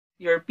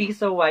your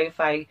Piso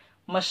Wifi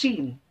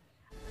machine.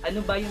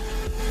 Ano ba yung...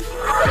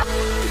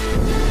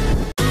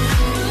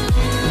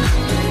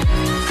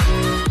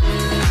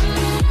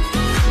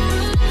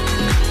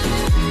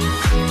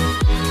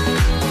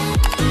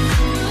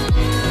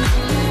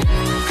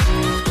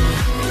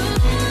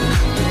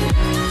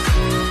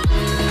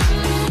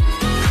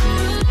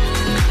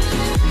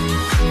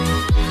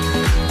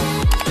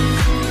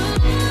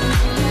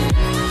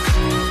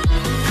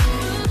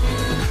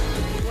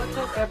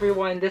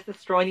 Everyone, this is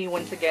Ronnie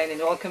once again and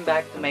welcome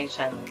back to my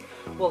channel.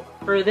 Well,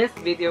 for this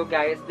video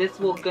guys,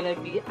 this will gonna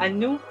be a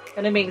new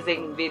and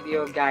amazing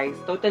video guys.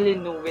 Totally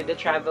new with the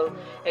travel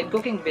and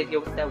cooking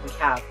videos that we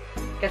have.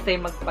 Kasi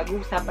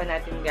magpag-uusapan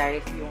natin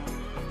guys yung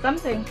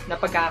something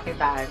na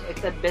pagkakakitaan.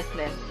 It's a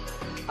business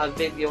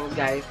video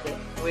guys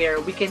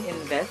where we can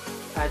invest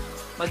at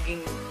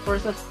maging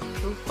source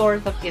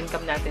of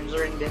income natin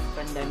during this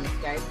pandemic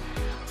guys.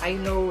 I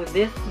know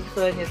this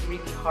season is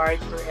really hard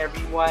for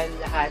everyone,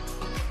 lahat.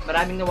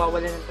 Maraming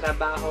nawawalan ng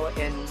trabaho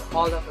and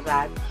all of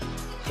that.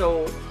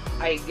 So,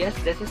 I guess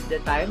this is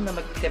the time na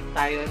mag-isip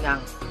tayo ng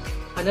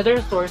another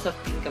source of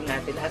income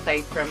natin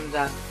aside from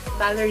the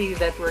salary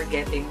that we're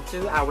getting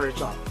to our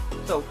job.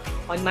 So,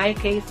 on my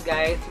case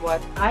guys,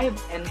 what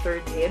I've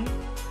entered in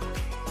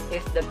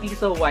is the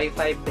Piso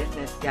Wifi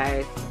business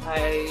guys.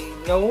 I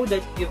know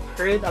that you've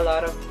heard a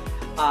lot of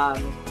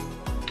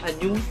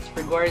news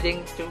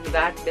regarding to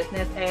that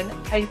business, and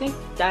I think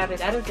that is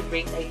a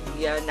great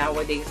idea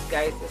nowadays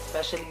guys,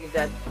 especially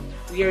that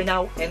we are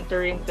now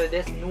entering to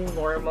this new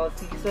normal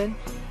season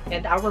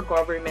and our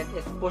government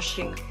is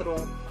pushing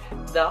through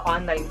the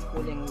online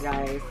schooling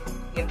guys.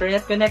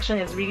 Internet connection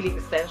is really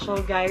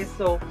essential guys,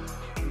 so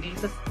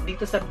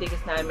dito sa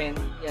tickets namin,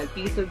 yeah,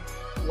 Piso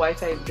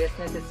Wifi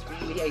business is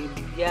really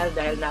ideal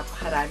dahil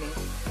napakaraming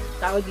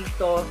tao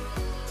dito,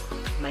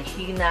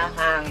 mahina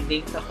ang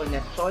data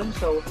connection.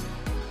 So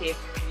if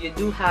you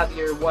do have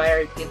your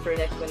wired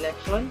internet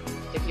connection,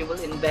 if you will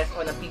invest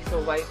on a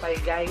Piso Wifi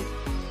guys,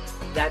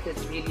 that is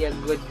really a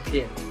good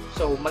deal.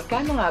 So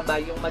magkano nga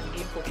ba yung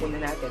magiging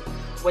pupunan natin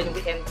when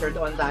we entered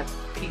on that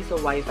Piso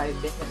Wifi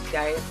business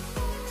guys?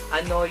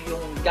 Ano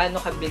yung gaano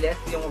kabilis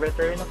yung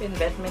return of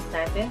investment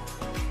natin?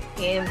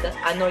 And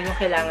ano yung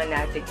kailangan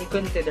natin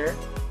i-consider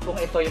kung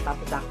ito yung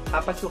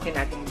papasukin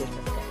natin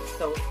business guys.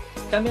 So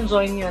come and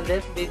join me on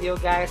this video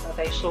guys as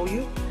I show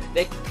you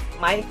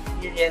my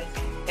experience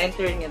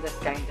entering in this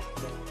kind of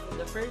business.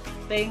 The first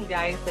thing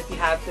guys that you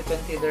have to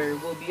consider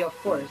will be of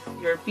course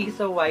your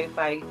Piso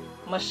Wifi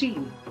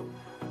machine.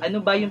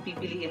 Ano ba yung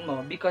pipiliin mo?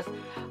 Because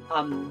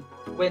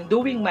when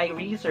doing my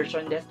research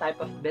on this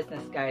type of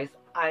business guys,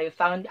 I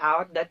found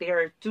out that there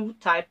are two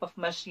type of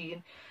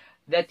machine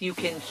that you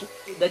can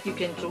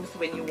choose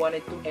when you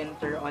wanted to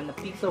enter on the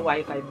Piso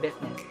Wifi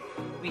business.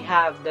 We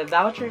have the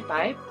voucher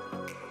type,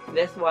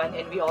 this one,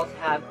 and we also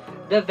have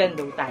the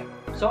vendo type.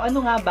 So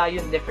ano nga ba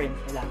yung difference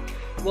nila?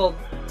 Well,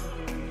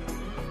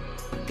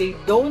 they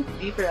don't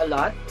differ a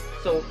lot.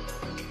 So,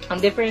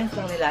 ang difference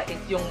lang nila is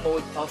yung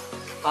mode of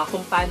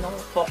kung paano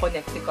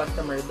po-connect si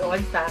customer doon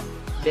sa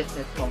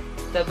business mo.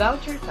 The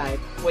voucher type,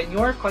 when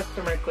your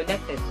customer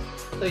connected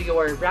to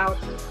your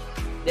router,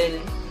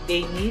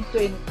 they need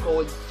to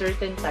encode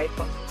certain type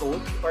of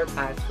code or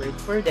password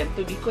for them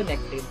to be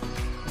connected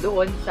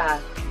doon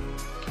sa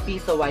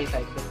Piso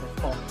Wifi business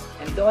mo.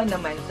 And doon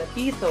naman sa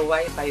Piso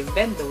Wifi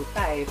vendo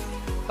type,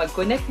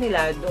 pag-connect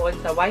nila doon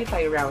sa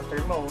Wi-Fi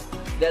router mo,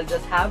 they'll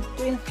just have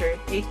to insert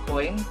a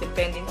coin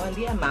depending on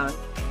the amount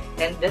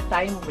and the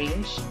time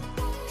range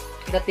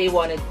that they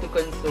wanted to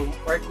consume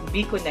or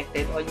be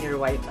connected on your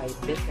Wi-Fi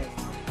business.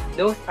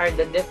 Those are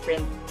the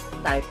different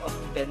type of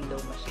vendo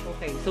machine.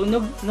 Okay, so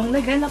nung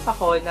naghanap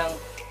ako ng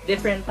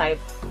different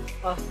type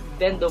of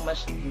vendo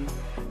machine,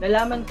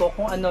 nalaman ko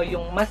kung ano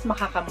yung mas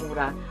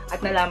makakamura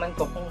at nalaman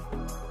ko kung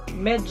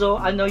medyo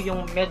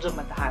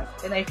mataas.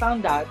 And I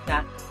found out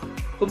na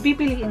kung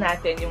pipiliin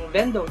natin yung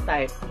vendo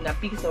type na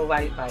Piso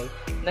Wifi,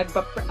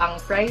 ang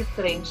price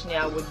range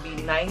niya would be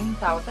 9,000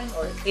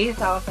 or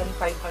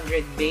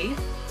 8,500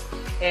 base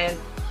and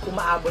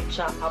umaabot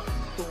siya up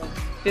to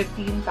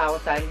 15,000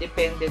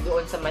 depende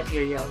doon sa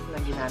materials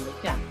na ginamit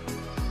niya.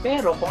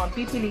 Pero kung ang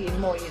pipiliin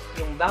mo is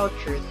yung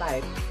voucher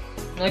type,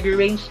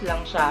 nag-range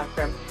lang siya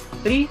from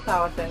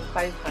 3,500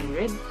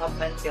 up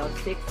until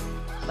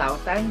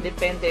 6,000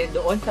 depende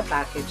doon sa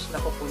package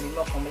na kukunin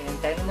mo. Kung may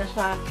antenna na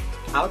siya,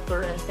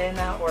 outdoor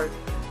antenna, or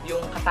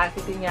yung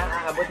capacity niya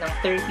aabot ng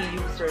 30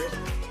 users,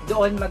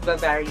 doon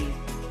magba-vary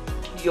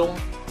yung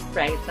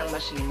price ng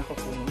machine na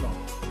kukunin mo.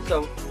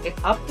 So, it's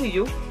up to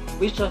you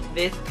which of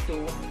these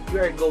two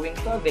you are going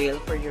to avail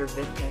for your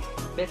business.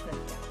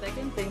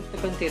 Second thing to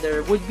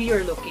consider would be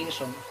your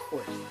location, of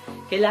course.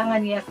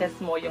 Kailangan i-assess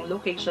mo yung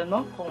location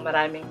mo, kung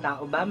maraming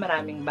tao ba,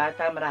 maraming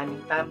bata, maraming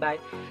tambay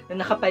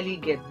na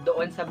nakapaligid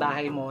doon sa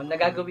bahay mo na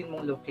gagawin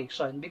mong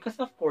location. Because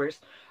of course,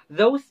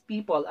 those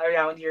people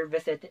around your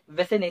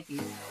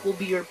vicinity will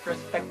be your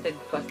prospective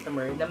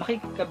customer na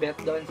makikikabit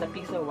doon sa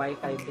Piso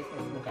Wifi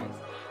business mo guys.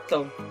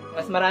 So,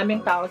 mas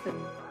maraming tao sa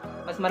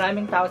mas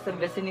maraming tao sa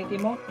vicinity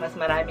mo, mas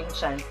maraming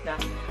chance na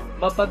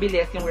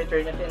mapabilis yung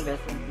return of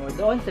investment mo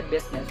doon sa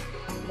business,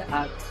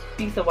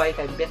 Piso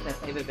Wifi business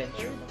na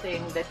i-venture.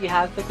 Thing that you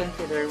have to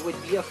consider would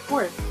be, of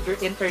course, your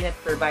internet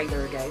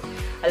provider, guys.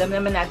 Alam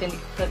naman natin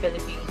dito sa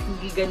Philippines,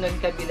 hindi ganun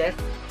kabilis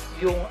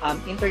yung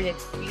internet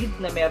speed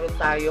na meron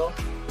tayo.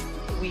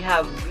 We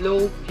have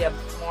Globe, we have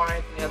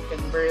Smart, we have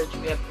Converge,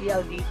 we have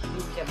PLDT,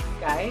 we have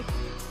Sky.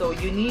 So,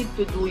 you need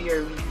to do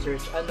your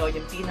research. Ano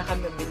yung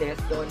pinakamabilis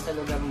doon sa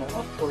lugar mo,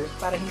 of course,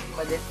 para hindi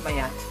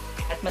madismaya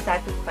at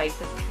masatisfy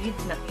sa speed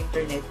ng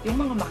internet yung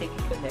mga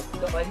makikiconnect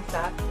doon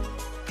sa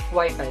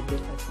Wi-Fi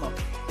business mo.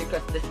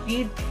 Because the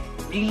speed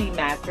really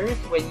matters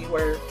when you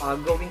are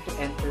going to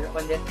enter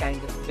on this kind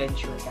of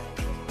venture, guys.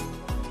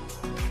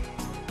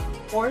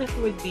 Fourth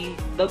would be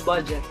the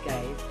budget,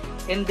 guys.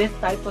 In this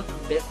type of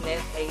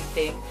business, I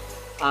think,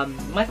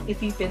 mas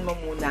isipin mo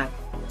muna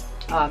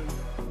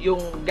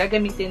yung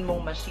gagamitin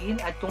mong machine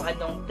at kung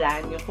anong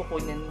plan yung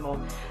kukunin mo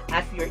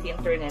as your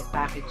internet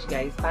package,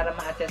 guys, para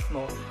ma-assess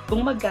mo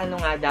kung magkano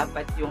nga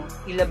dapat yung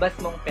ilabas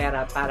mong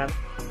pera para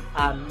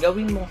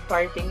gawin mong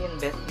starting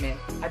investment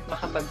at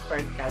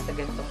makapag-start ka sa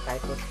ganitong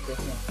type of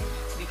business.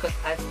 Because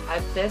as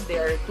I've said,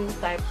 there are two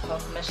types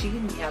of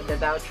machine. We have the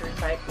voucher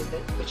type,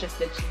 which is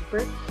the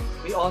cheaper.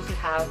 We also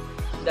have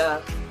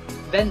the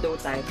vendo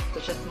type,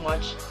 which is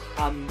much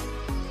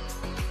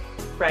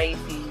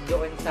pricey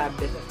doon sa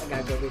business na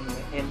gagawin mo.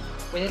 And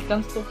when it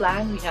comes to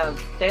plan, we have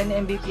 10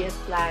 Mbps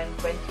plan,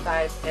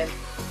 25, and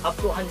up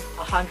to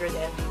 100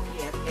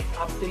 Mbps. It's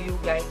up to you,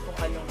 guys,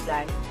 kung anong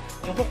plan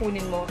yung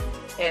kukunin mo.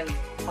 And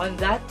on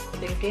that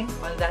thinking,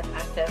 on that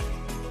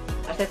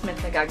assessment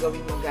na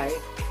gagawin mo, guys,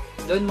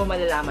 doon mo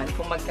malalaman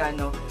kung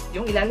magkano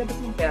yung ilalabas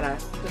mong pera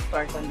to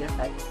start on this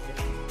type of business.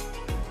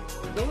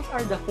 Those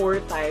are the 4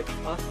 types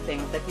of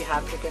things that you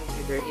have to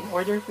consider in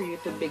order for you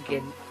to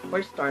begin or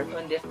start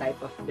on this type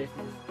of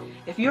business.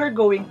 If you are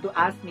going to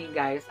ask me,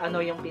 guys, ano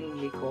yung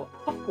pinili ko,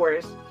 of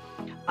course,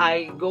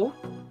 I go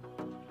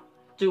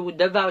to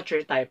the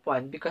voucher type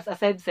 1 because as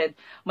I've said,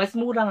 mas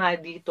mura nga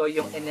dito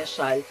yung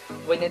initial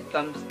when it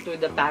comes to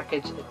the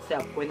package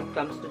itself, when it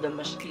comes to the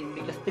machine,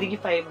 because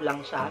 3.5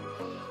 lang siya.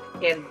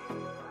 And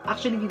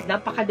actually,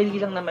 napakadali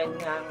lang naman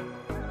ng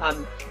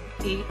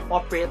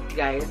i-operate,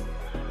 guys.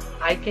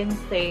 I can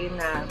say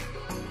na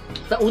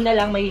sa una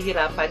lang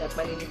mahihirapan at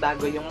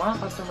maninibago yung mga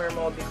customer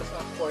mo because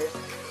of course,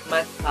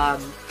 mas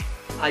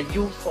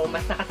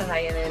mas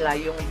nakasanayan nila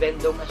yung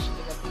vendo machine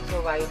na Piso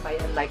Wifi,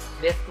 unlike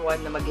this one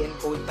na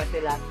mag-encode pa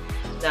sila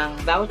ng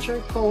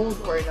voucher code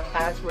or ng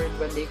password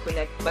when they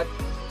connect. But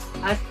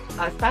as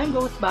time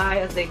goes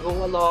by, as they go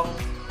along,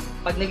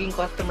 pag naging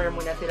customer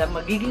mo na sila,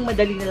 magiging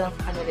madali na lang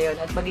sa kanila yun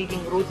at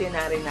magiging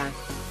routinary na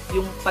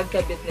yung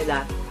pagkabit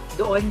nila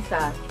doon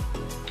sa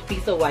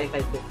Piso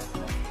Wifi business.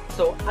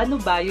 So, ano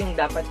ba yung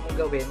dapat mong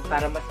gawin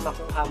para mas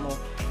makuha mo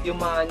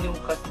yung mga new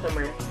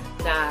customer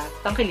na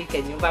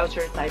tangkilikin, yung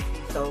voucher type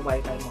Piso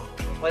Wifi mo?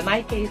 Well, in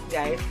my case,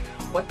 guys,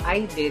 what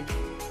I did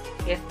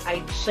is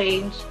I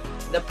changed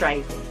the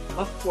pricing.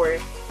 Of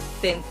course,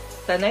 since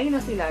sanay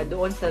na sila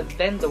doon sa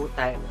vendo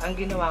type, ang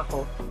ginawa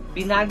ko,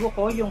 binago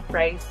ko yung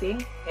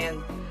pricing and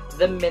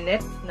the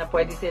minutes na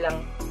pwede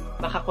silang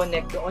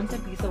makakonect doon sa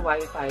Piso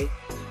Wifi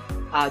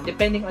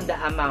depending on the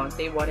amount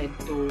they wanted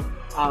to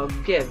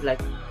give.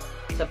 Like,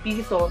 sa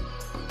piso,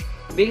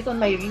 based on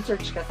my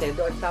research kasi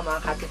doon sa mga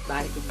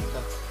kapitbahay ko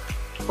dito,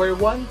 for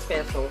 1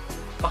 peso,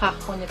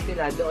 makakakonect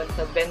sila doon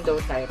sa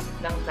vendo type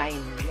ng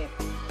 9 minutes.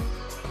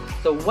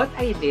 So, what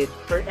I did,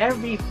 for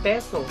every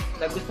peso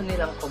na gusto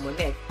nilang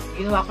kumonect,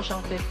 ginawa ko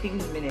siyang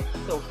 15 minutes.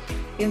 So,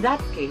 in that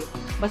case,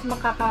 mas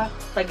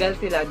makakatagal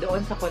sila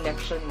doon sa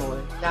connection mo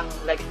ng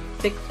like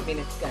 6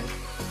 minutes, guys.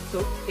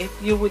 So, if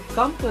you would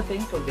come to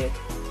think of it,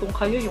 kung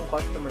kayo yung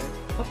customer,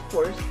 of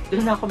course,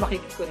 doon ako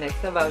makikiconnect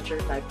sa voucher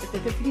type kasi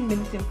 15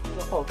 minutes yung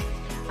puso ko.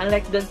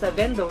 Unlike doon sa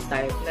vendo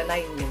type na 9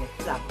 minutes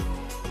lang.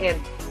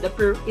 And the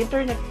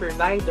internet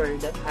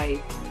provider that I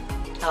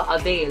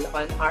avail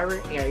on our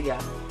area,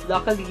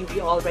 luckily,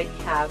 we already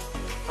have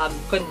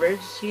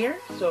Converge here.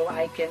 So,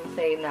 I can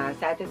say na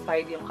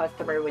satisfied yung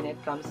customer when it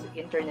comes to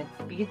internet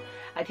speed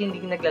at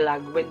hindi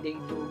naglalag when they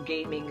do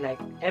gaming like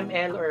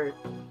ML or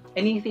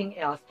anything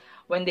else.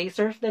 When they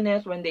surf the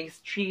net, when they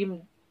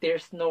stream,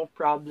 there's no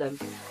problem,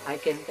 I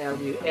can tell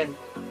you. And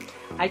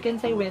I can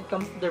say when it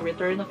comes to the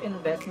return of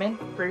investment,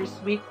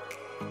 first week,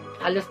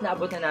 halos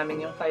naabot na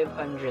namin yung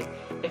 500.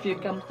 If you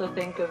come to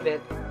think of it,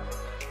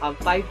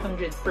 500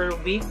 per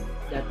week,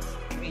 that's,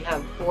 we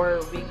have 4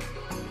 weeks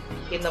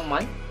in a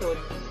month, so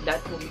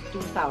that will be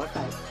 2,000.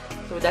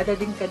 So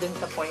dadating ka dun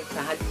sa point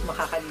na halos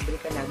makakalibre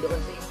ka na doon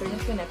sa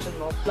internet connection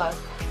mo, plus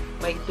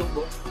may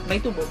tubo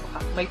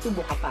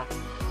ka pa.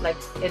 Like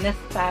in a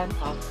span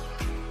of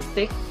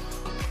 6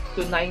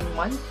 to 9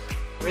 months,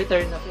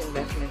 return of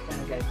investment na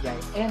agad,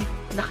 guys. And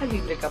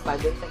nakalibre ka pa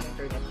dun sa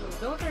internet. So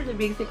those are the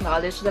basic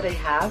knowledge that I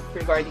have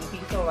regarding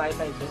Piso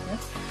Wifi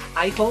business.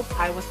 I hope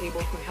I was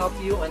able to help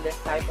you on this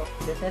type of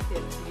business.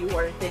 If you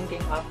are thinking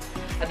of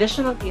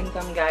additional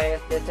income, guys,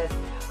 this is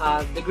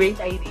the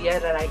great idea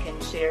that I can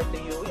share to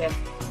you. And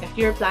If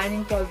you're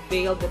planning to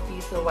avail the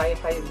Piso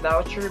Wifi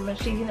voucher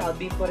machine, I'll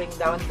be putting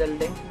down the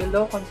link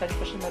below kung saan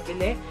ko siya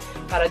nabili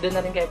para doon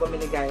na rin kayo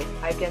bumili guys.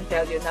 I can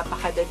tell you,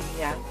 napakadali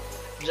niya.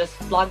 Just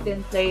plug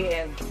and play,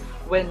 and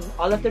when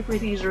all of the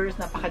procedures,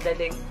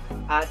 napakadaling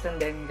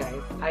sundan guys.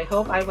 I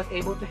hope I was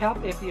able to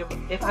help.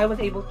 If I was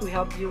able to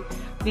help you,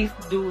 please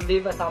do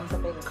leave a thumbs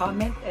up and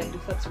comment, and do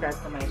subscribe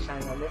to my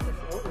channel. This is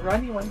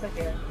Ronnie once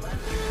again.